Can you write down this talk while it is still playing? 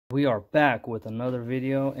We are back with another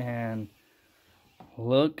video, and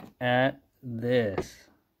look at this.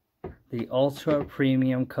 The Ultra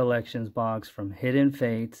Premium Collections box from Hidden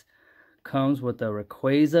Fates comes with a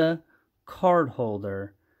Rayquaza card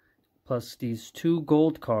holder, plus these 2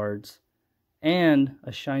 gold cards, and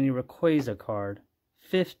a shiny Rayquaza card.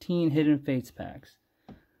 15 Hidden Fates packs.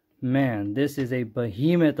 Man, this is a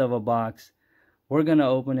behemoth of a box. We're going to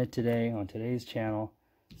open it today on today's channel.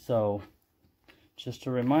 So, just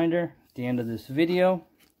a reminder, at the end of this video,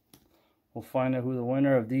 we'll find out who the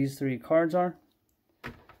winner of these 3 cards are.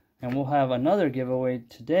 And we'll have another giveaway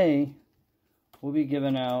today. We'll be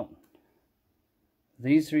giving out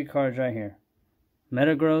these 3 cards right here.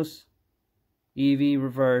 Metagross, Eevee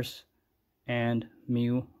Reverse, and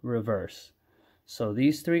Mew Reverse. So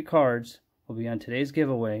these 3 cards will be on today's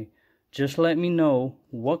giveaway. Just let me know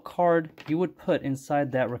what card you would put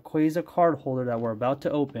inside that Rayquaza card holder that we're about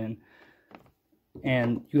to open,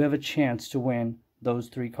 and you have a chance to win those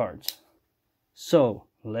 3 cards. So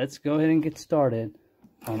let's go ahead and get started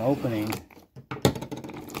on opening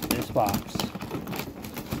this box.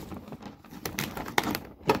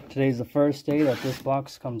 Today's the first day that this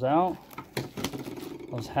box comes out.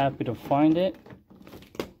 I was happy to find it,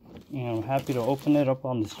 and I'm happy to open it up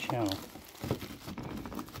on this channel,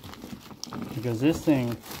 because this thing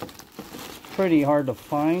is pretty hard to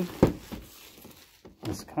find.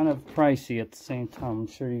 It's kind of pricey at the same time. I'm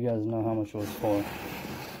sure you guys know how much it was for.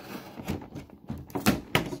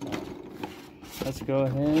 So, let's go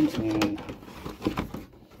ahead and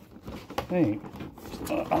hey,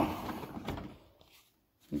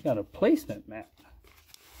 we got a placement mat.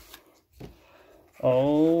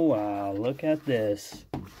 Oh wow, look at this.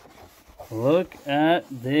 Look at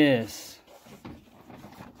this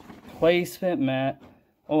placement mat.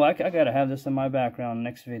 Oh, I gotta have this in my background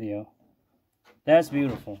next video. That's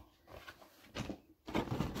beautiful.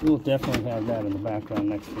 We'll definitely have that in the background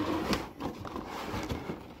next video.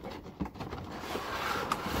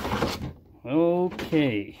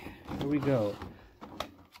 Okay, here we go.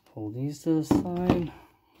 Hold these to the side.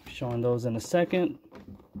 Showing those in a second.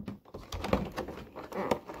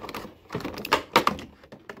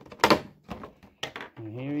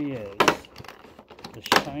 And here he is, the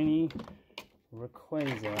shiny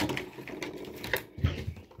Rayquaza.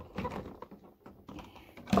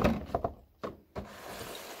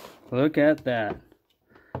 Look at that.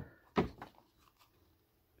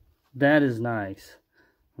 That is nice.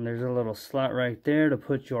 And there's a little slot right there to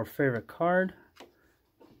put your favorite card,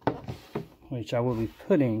 which I will be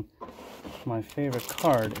putting my favorite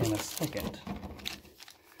card in a second.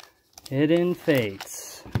 Hidden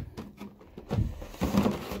Fates.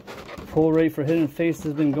 Pull rate for Hidden Fates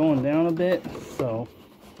has been going down a bit, so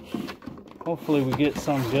hopefully we get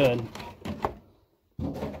some good,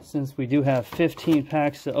 since we do have 15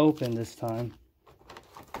 packs to open this time.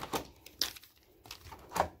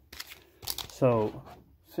 So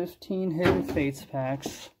 15 Hidden Fates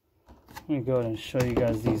packs. Let me go ahead and show you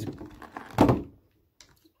guys these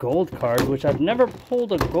gold cards, which I've never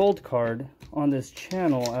pulled a gold card on this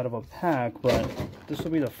channel out of a pack, but this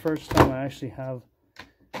will be the first time I actually have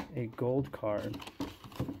a gold card.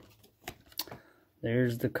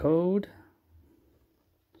 There's the code.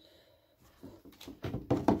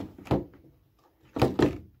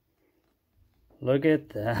 Look at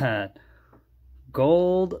that.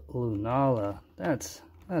 Gold Lunala. That's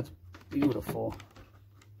beautiful.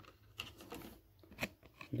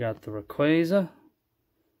 You got the Rayquaza.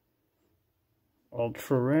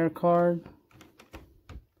 Ultra rare card.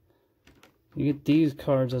 You get these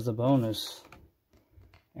cards as a bonus.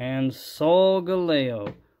 And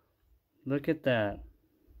Solgaleo. Look at that.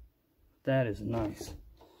 That is nice.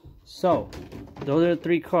 So, those are the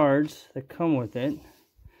 3 cards that come with it.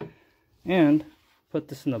 And put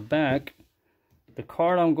this in the back. The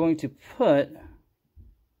card I'm going to put,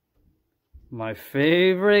 my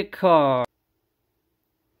favorite card.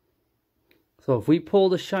 So if we pull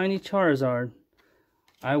the shiny Charizard,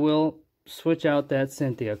 I will switch out that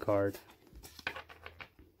Cynthia card.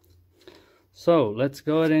 So let's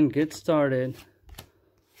go ahead and get started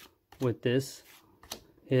with this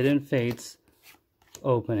Hidden Fates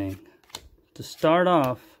opening. To start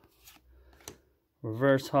off,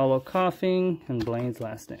 Reverse Hollow Coughing and Blaine's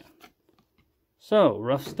Last Stand. So,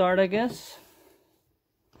 rough start, I guess.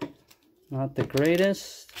 Not the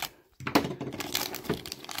greatest.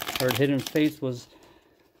 Heard Hidden Fates was,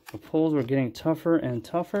 the pulls were getting tougher and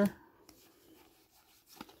tougher.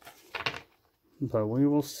 But we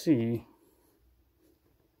will see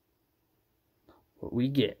what we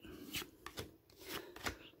get.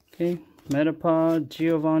 Okay, Metapod,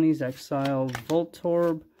 Giovanni's Exile,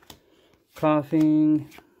 Voltorb, Coughing,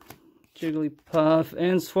 Jigglypuff,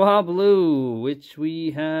 and Swablu, which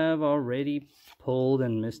we have already pulled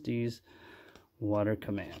in Misty's Water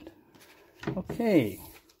Command. Okay.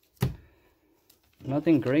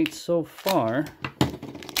 Nothing great so far.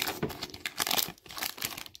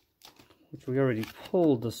 Which we already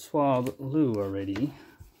pulled the Swablu already.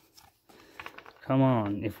 Come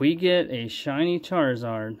on. If we get a shiny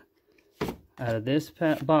Charizard out of this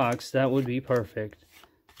box, that would be perfect.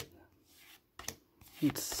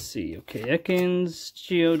 Let's see. Okay, Ekans,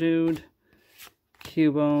 Geodude,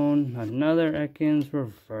 Cubone, another Ekans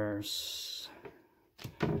reverse.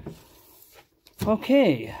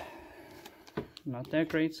 Okay. Not that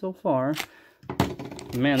great so far.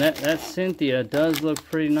 Man, that Cynthia does look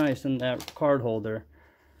pretty nice in that card holder.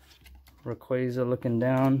 Rayquaza looking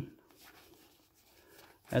down.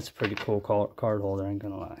 That's a pretty cool card holder, I ain't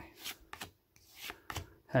gonna lie.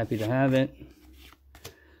 Happy to have it.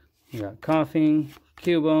 We got Coughing,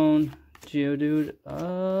 Cubone, Geodude,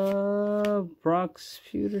 Brock's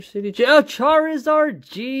Pewter City, Charizard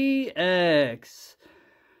GX.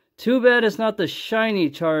 Too bad it's not the shiny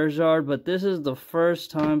Charizard, but this is the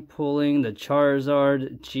first time pulling the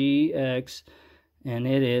Charizard GX, and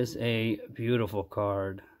it is a beautiful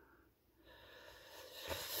card.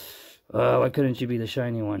 Why couldn't you be the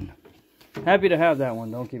shiny one? Happy to have that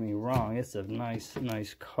one, don't get me wrong. It's a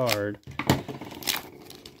nice card.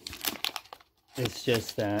 It's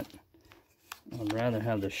just that I'd rather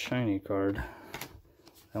have the shiny card.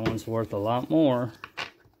 That one's worth a lot more.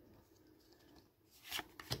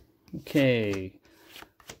 Okay,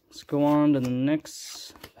 let's go on to the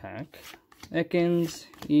next pack. Ekans,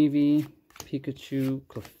 Eevee, Pikachu,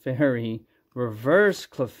 Clefairy, Reverse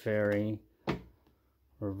Clefairy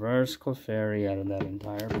out of that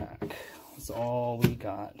entire pack. That's all we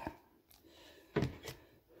got. I've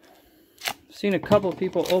seen a couple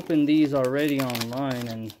people open these already online,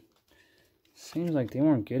 and it seems like they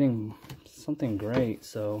weren't getting something great,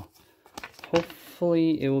 so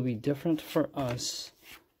hopefully it will be different for us.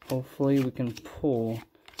 Hopefully we can pull.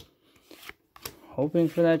 Hoping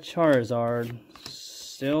for that Charizard.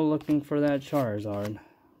 Still looking for that Charizard.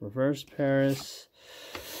 Reverse Paris.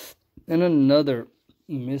 And another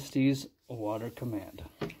Misty's Water Command.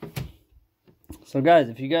 So guys,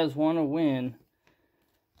 if you guys want to win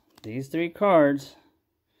these 3 cards,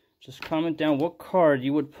 just comment down what card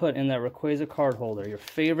you would put in that Rayquaza card holder. Your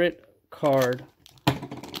favorite card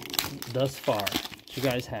thus far that you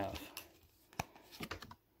guys have.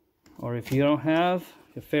 Or if you don't have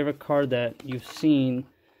your favorite card that you've seen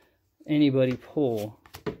anybody pull,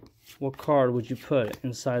 what card would you put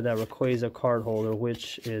inside that Rayquaza card holder,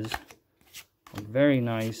 which is a very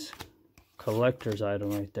nice collector's item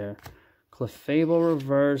right there. Clefable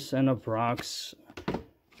reverse and a Brock's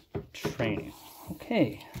training.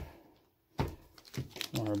 Okay.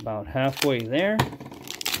 We're about halfway there.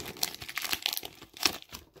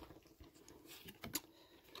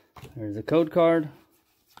 There's the code card.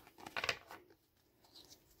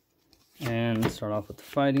 And start off with the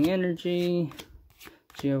Fighting Energy,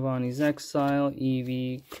 Giovanni's Exile,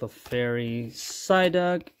 Eevee, Clefairy,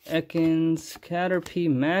 Psyduck, Ekans, Caterpie,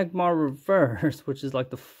 Magmar Reverse, which is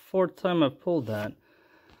like the 4th time I've pulled that,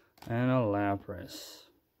 and a Lapras.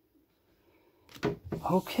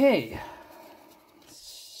 Okay,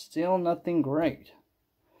 still nothing great.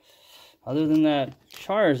 Other than that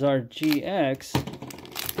Charizard GX,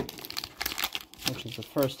 which is the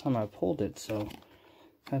first time I pulled it, so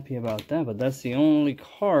happy about that. But that's the only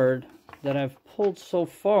card that I've pulled so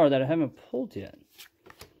far that I haven't pulled yet.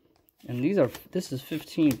 And this is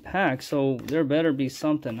 15 packs, so there better be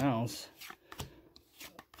something else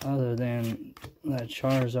other than that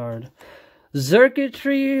Charizard.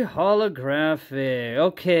 Xurkitree Holographic.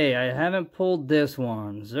 Okay, I haven't pulled this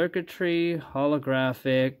one. Xurkitree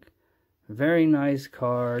Holographic. Very nice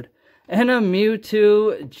card. And a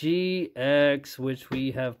Mewtwo GX, which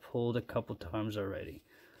we have pulled a couple times already.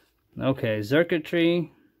 Okay, Xurkitree.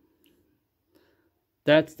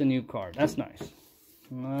 That's the new card. That's nice.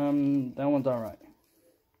 That one's alright.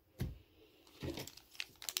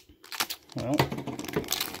 Well,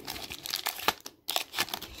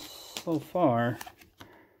 so far,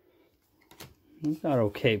 we've got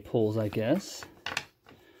okay pulls, I guess.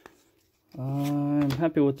 I'm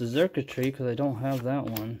happy with the Xurkitree because I don't have that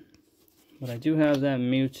one. But I do have that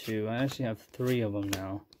Mewtwo. I actually have 3 of them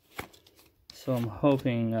now. So I'm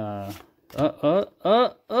hoping,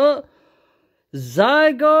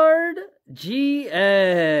 Zygarde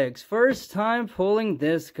GX. First time pulling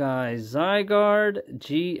this guy. Zygarde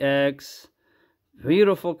GX.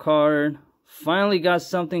 Beautiful card. Finally got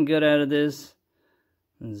something good out of this.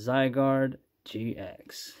 Zygarde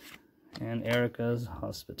GX. And Erica's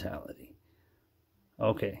Hospitality.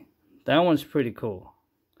 Okay, that one's pretty cool.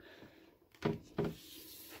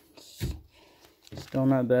 Still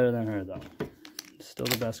not better than her, though. Still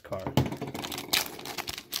the best card.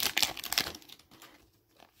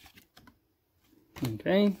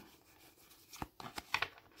 Okay.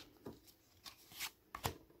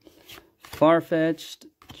 Farfetch'd,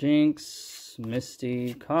 Jinx,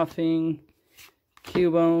 Misty, Coughing,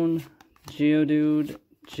 Cubone, Geodude,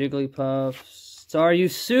 Jigglypuff, Staryu,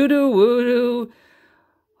 Sudowoodo,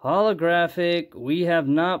 Holographic. We have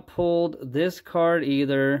not pulled this card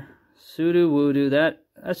either. Sudowoodo,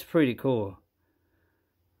 that's pretty cool.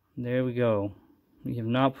 There we go. We have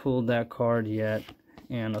not pulled that card yet.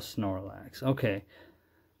 And a Snorlax. Okay.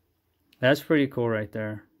 That's pretty cool right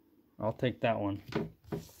there. I'll take that one.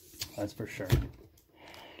 That's for sure.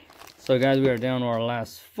 So guys, we are down to our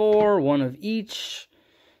last 4. One of each.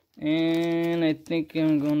 And I think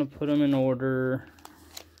I'm going to put them in order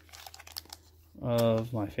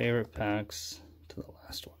of my favorite packs to the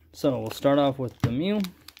last one. So we'll start off with the Mew.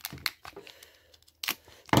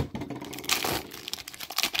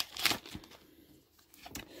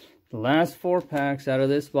 The last 4 packs out of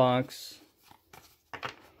this box.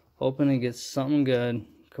 Hoping to get something good.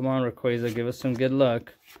 Come on, Rayquaza, give us some good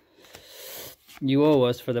luck. You owe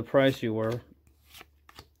us for the price you were.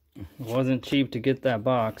 It wasn't cheap to get that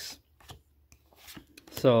box.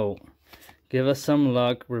 So, give us some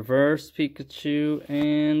luck. Reverse Pikachu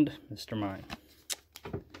and Mr. Mime.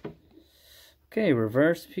 Okay,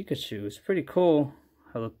 Reverse Pikachu. It's pretty cool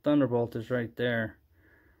how the Thunderbolt is right there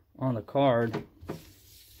on the card.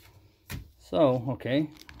 So, okay,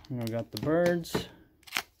 we got the birds,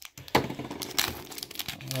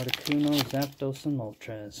 Articuno, Zapdos, and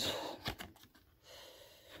Moltres.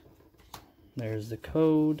 There's the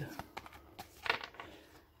code.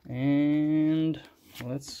 And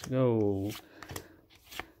let's go.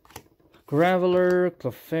 Graveler,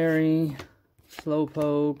 Clefairy,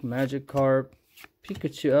 Slowpoke, Magikarp,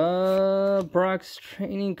 Pikachu, Brock's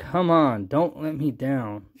Training. Come on, don't let me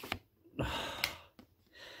down.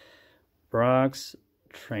 Brock's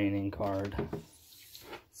Training card.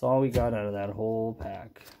 That's all we got out of that whole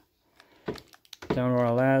pack. Down to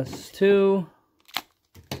our last 2.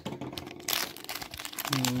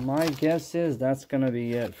 My guess is that's going to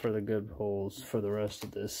be it for the good pulls for the rest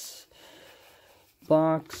of this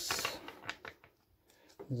box.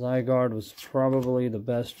 Zygarde was probably the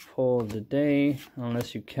best pull of the day,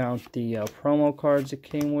 unless you count the promo cards it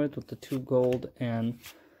came with the 2 gold and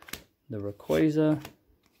the Rayquaza.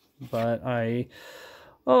 But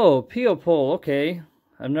oh, Pio pull, okay.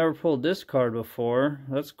 I've never pulled this card before.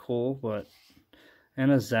 That's cool, but...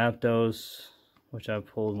 And a Zapdos, which I've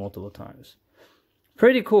pulled multiple times.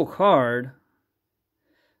 Pretty cool card,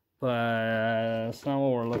 but that's not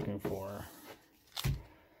what we're looking for.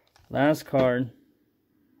 Last card.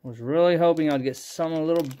 Was really hoping I'd get something a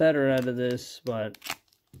little better out of this, but...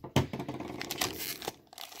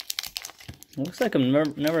 Looks like I'm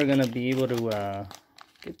never going to be able to...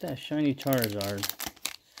 get that shiny Charizard.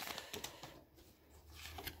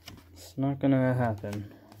 It's not gonna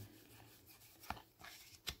happen.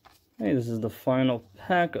 Hey, this is the final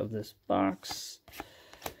pack of this box.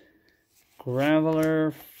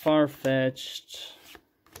 Graveler, Farfetch'd,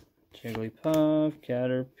 Jigglypuff,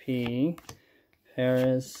 Caterpie,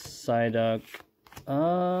 Paris, Psyduck,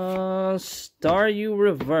 Staryu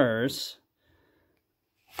Reverse,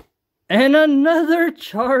 and another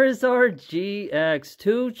Charizard GX.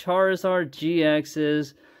 2 Charizard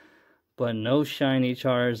GXs, but no shiny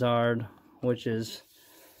Charizard, which is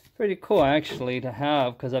pretty cool actually to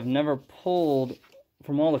have, because I've never pulled,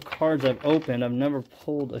 from all the cards I've opened, I've never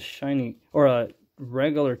pulled a shiny, or a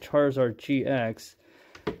regular Charizard GX.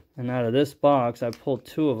 And out of this box, I pulled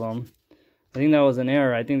 2 of them. I think that was an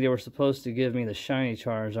error. I think they were supposed to give me the shiny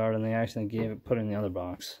Charizard, and they actually put it in the other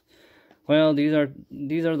box. Well, these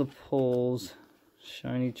are the pulls.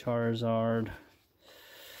 Shiny Charizard,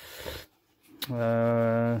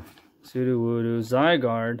 Sudowoodo,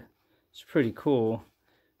 Zygarde. It's pretty cool.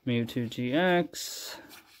 Mewtwo GX,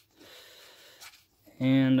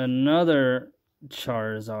 and another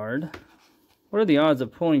Charizard. What are the odds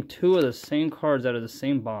of pulling 2 of the same cards out of the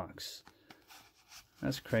same box?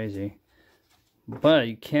 That's crazy. But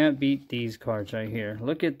you can't beat these cards right here.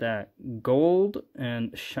 Look at that. Gold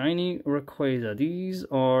and shiny Rayquaza. These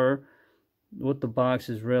are what the box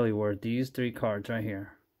is really worth. These 3 cards right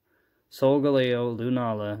here. Solgaleo,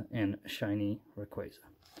 Lunala, and shiny Rayquaza.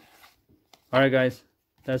 Alright guys,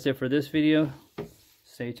 that's it for this video.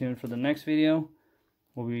 Stay tuned for the next video.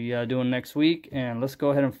 We'll be doing next week. And let's go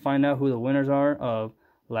ahead and find out who the winners are of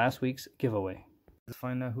last week's giveaway. Let's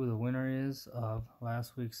find out who the winner is of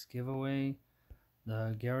last week's giveaway.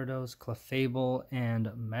 the Gyarados, Clefable, and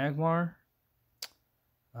Magmar.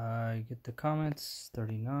 You get the comments,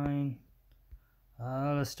 39.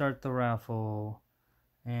 Let's start the raffle.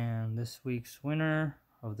 And this week's winner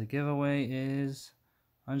of the giveaway is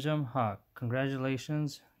Anjum Hawk.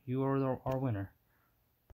 Congratulations, you are our winner.